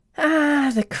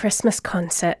The Christmas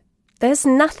concert. There's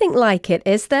nothing like it,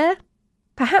 is there?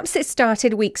 Perhaps it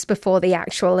started weeks before the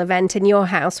actual event in your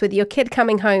house with your kid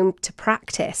coming home to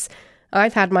practice.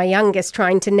 I've had my youngest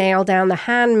trying to nail down the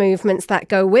hand movements that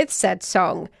go with said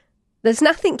song. There's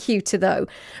nothing cuter, though,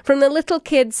 from the little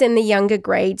kids in the younger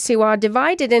grades who are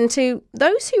divided into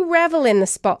those who revel in the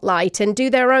spotlight and do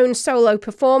their own solo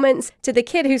performance, to the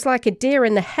kid who's like a deer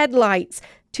in the headlights,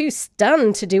 too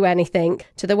stunned to do anything,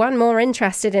 to the one more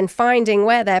interested in finding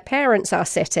where their parents are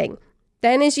sitting.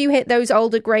 Then as you hit those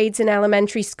older grades in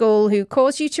elementary school who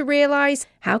cause you to realise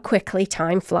how quickly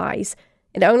time flies.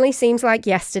 It only seems like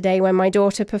yesterday when my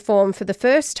daughter performed for the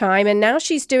first time, and now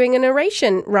she's doing a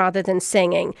narration rather than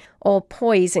singing, all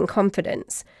poise and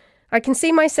confidence. I can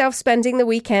see myself spending the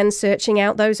weekend searching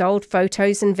out those old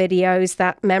photos and videos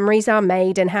that memories are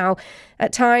made and how,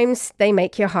 at times, they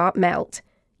make your heart melt.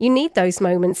 You need those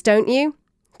moments, don't you?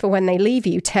 For when they leave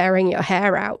you tearing your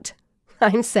hair out.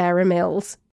 I'm Sarah Mills.